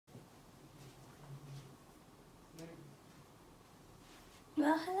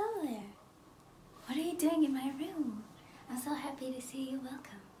happy to see you.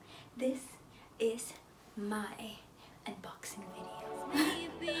 Welcome. This is my unboxing video.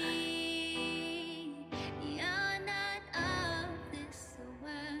 Maybe you're not of this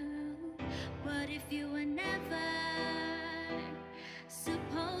world. What if you were never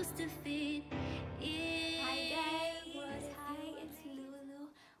supposed to fit in? Hi guys, hi, it's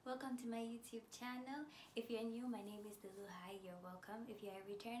Lulu. Welcome to my YouTube channel. If you're new, my name is Lulu. Hi, you're welcome. If you're a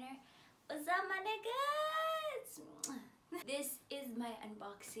returner, what's up my niggas? This is my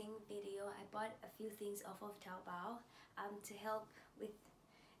unboxing video. I bought a few things off of Taobao to help with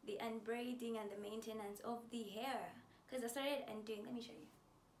the unbraiding and the maintenance of the hair, because I started undoing. Let me show you.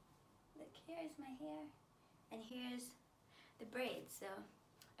 Look, here's my hair and here's the braids. So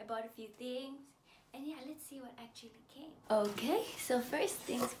I bought a few things and yeah, let's see what actually came. Okay, so first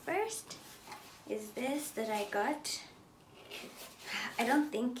things first is this that I got. I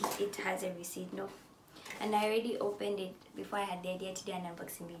don't think it has a receipt, no. And I already opened it before I had the idea to do an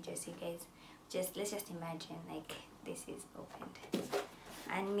unboxing video, so you guys let's just imagine like this is opened.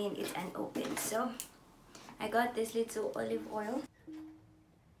 I mean it's unopened. So I got this little olive oil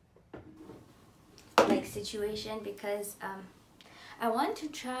like situation because I want to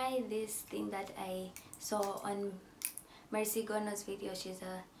try this thing that I saw on Mercy Gono's video. She's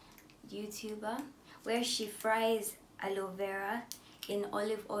a YouTuber where she fries aloe vera in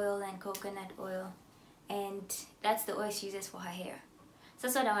olive oil and coconut oil, and that's the oil she uses for her hair. So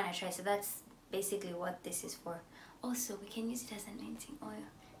that's what I want to try. So that's basically what this is for. Also, we can use it as anointing oil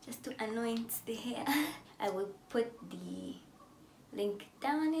just to anoint the hair. I will put the link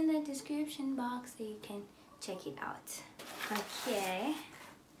down in the description box so you can check it out. Okay,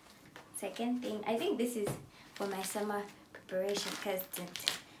 second thing, I think this is for my summer preparation because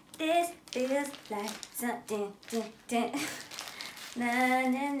this feels like something. Na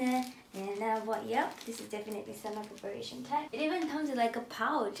na na. And what? Yep, this is definitely summer preparation time. It even comes with like a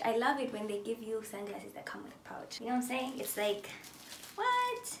pouch. I love it when they give you sunglasses that come with a pouch. You know what I'm saying? It's like,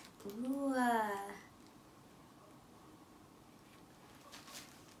 what? Ooh.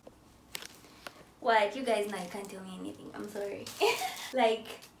 What? You guys know you can't tell me anything. I'm sorry. Like,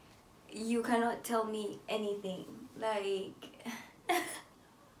 you cannot tell me anything. Like,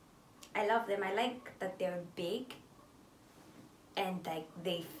 I love them. I like that they're big and like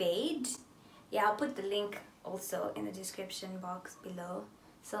they fade. Yeah, I'll put the link also in the description box below,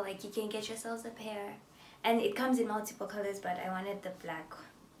 so like you can get yourselves a pair. And it comes in multiple colors, but I wanted the black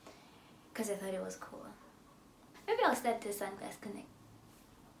because I thought it was cool. Maybe I'll start the sunglass connect.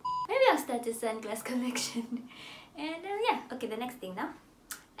 Maybe I'll start the sunglass collection. And yeah, okay, the next thing now.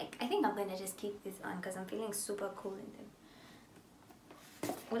 I think I'm gonna just keep this on because I'm feeling super cool in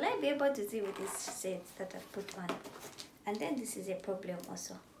them. Will I be able to see with these shades that I've put on? And then this is a problem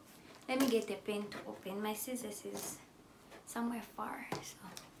also. Let me get a pen to open. My scissors is somewhere far, so.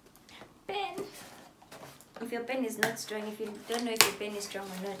 Pen! If your pen is not strong, if you don't know if your pen is strong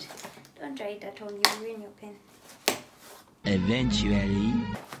or not, don't try it at home, you'll ruin your pen. Eventually.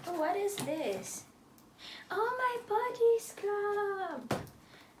 Oh, what is this? Oh, my body scrub!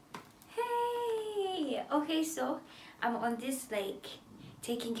 Hey! Okay, so I'm on this like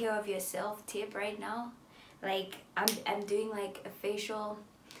taking care of yourself tip right now. Like I'm doing like a facial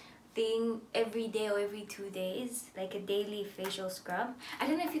thing every day or every 2 days, like a daily facial scrub. I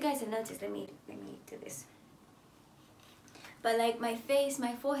don't know if you guys have noticed. Let me do this. But like my face,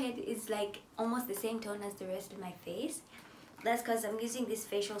 my forehead is like almost the same tone as the rest of my face. That's because I'm using this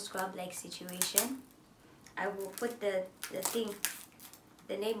facial scrub like situation. I will put the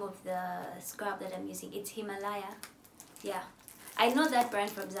name of the scrub that I'm using. It's Himalaya. Yeah, I know that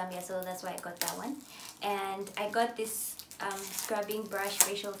brand from Zambia, so that's why I got that one. And I got this scrubbing brush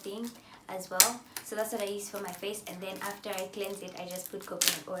facial thing as well, so that's what I use for my face. And then after I cleanse it, I just put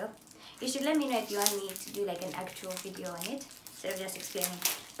coconut oil. You should let me know if you want me to do like an actual video on it instead of just explaining.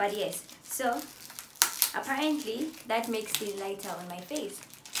 But yes, so apparently that makes me lighter on my face,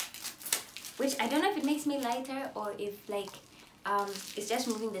 which I don't know if it makes me lighter or if like it's just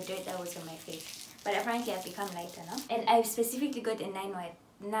removing the dirt that was on my face. But apparently I've become lighter now. And I specifically got a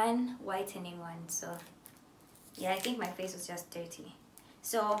non-whitening one. So yeah, I think my face was just dirty.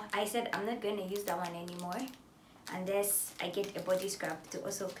 So I said I'm not going to use that one anymore unless I get a body scrub to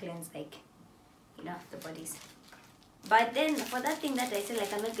also cleanse, like, you know, the bodies. But then for that thing that I said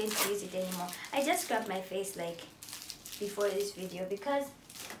like I'm not going to use it anymore, I just scrubbed my face like before this video because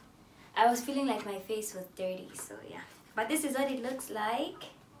I was feeling like my face was dirty. So yeah, but this is what it looks like.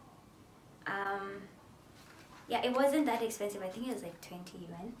 Yeah, it wasn't that expensive. I think it was like 20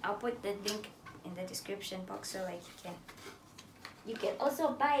 yuan. I'll put the link in the description box so like you can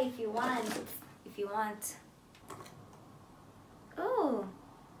also buy if you want. Oh,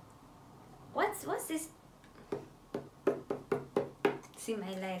 what's this? See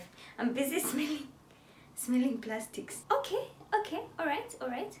my life. I'm busy smelling plastics. Okay, all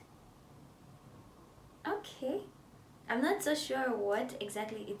right. Okay, I'm not so sure what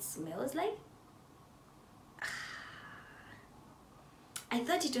exactly it smells like. I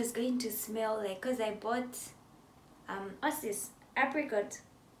thought it was going to smell like, because I bought what's this, apricot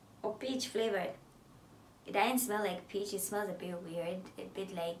or peach flavored. It doesn't smell like peach. It smells a bit weird, a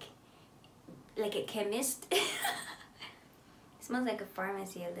bit like a chemist. It smells like a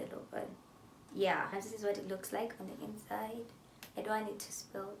pharmacy a little, but yeah, this is what it looks like on the inside. I don't want it to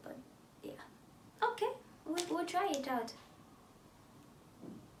spill, but yeah. Okay, we'll try it out.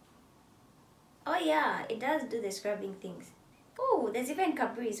 Oh yeah, it does do the scrubbing things. Oh, there's even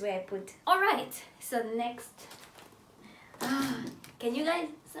Capri's where I put. Alright, so next. Can you guys,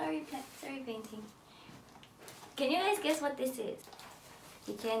 sorry painting. Can you guys guess what this is?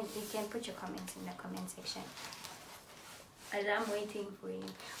 You can put your comments in the comment section. As I'm waiting for you.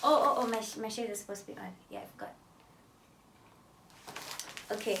 Oh, my shade is supposed to be on. Yeah, I forgot.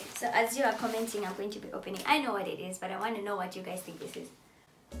 Okay, so as you are commenting, I'm going to be opening. I know what it is, but I want to know what you guys think this is.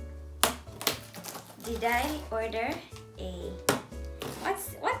 Did I order a...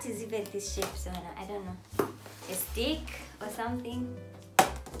 What is even this shape, Sona? I don't know. A stick or something?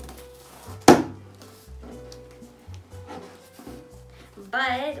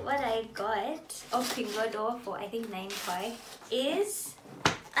 But what I got of Pingduoduo for I think 9.5 is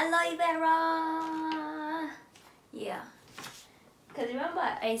aloe vera. Yeah. Because remember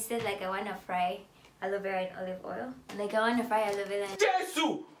I said like I want to fry aloe vera in olive oil? Like I want to fry aloe vera in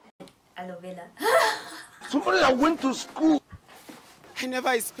aloe vera. Somebody that went to school. I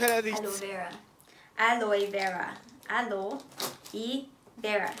never spelled it. Aloe vera. Aloe vera. Aloe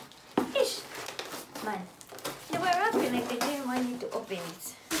vera. Ish. Man. They were wrapping like they didn't want you to open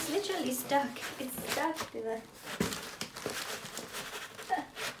it. It's literally stuck. It's stuck to the...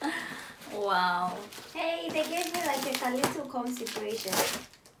 Wow. Hey, they gave me like a little comb situation.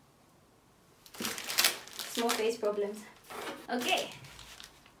 Small face problems. Okay.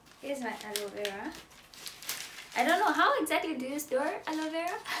 Here's my aloe vera. I don't know, how exactly do you store aloe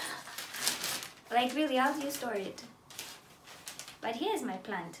vera? Like really, how do you store it? But here's my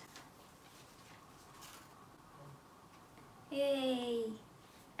plant. Yay!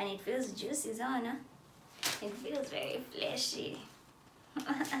 And it feels juicy, Zana. It feels very fleshy.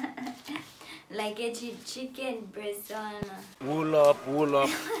 Like a chicken breast, Zana. Wool up.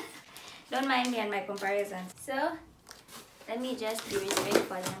 Don't mind me and my comparisons. So, let me just be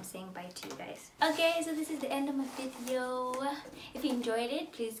respectful and I'm saying bye to you guys. Okay, so this is the end of my video. If you enjoyed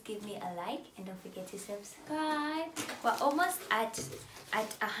it, please give me a like and don't forget to subscribe. We're almost at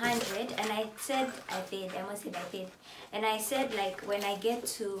 100 and I said I did. And I said like when I get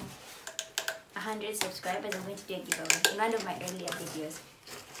to 100 subscribers, I'm going to do a giveaway in one of my earlier videos.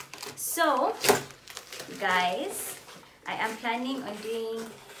 So, guys, I am planning on doing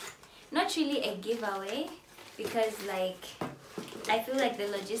not really a giveaway, because like I feel like the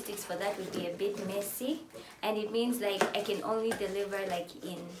logistics for that would be a bit messy, and it means like I can only deliver like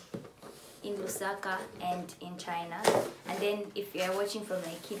in Lusaka and in China, and then if you're watching from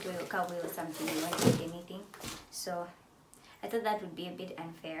like Kitwe or Kabwe or something, you won't get anything. So I thought that would be a bit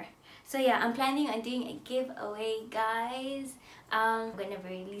unfair. So yeah, I'm planning on doing a giveaway, guys. I'm gonna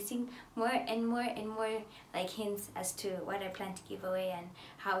be releasing more and more like hints as to what I plan to give away and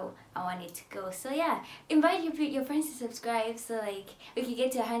how I want it to go. So yeah, invite your friends to subscribe so like we can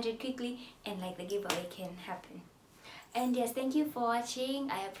get to 100 quickly and like the giveaway can happen. And yes, thank you for watching.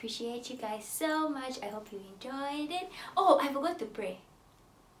 I appreciate you guys so much. I hope you enjoyed it. Oh, I forgot to pray.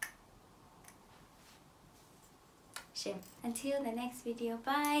 Shame. Until the next video.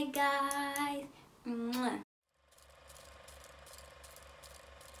 Bye, guys. Mwah.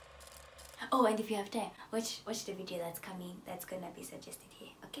 Oh, and if you have time, watch the video that's coming. That's gonna be suggested here.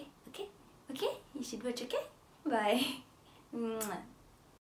 Okay? You should watch. Okay? Bye. Mwah.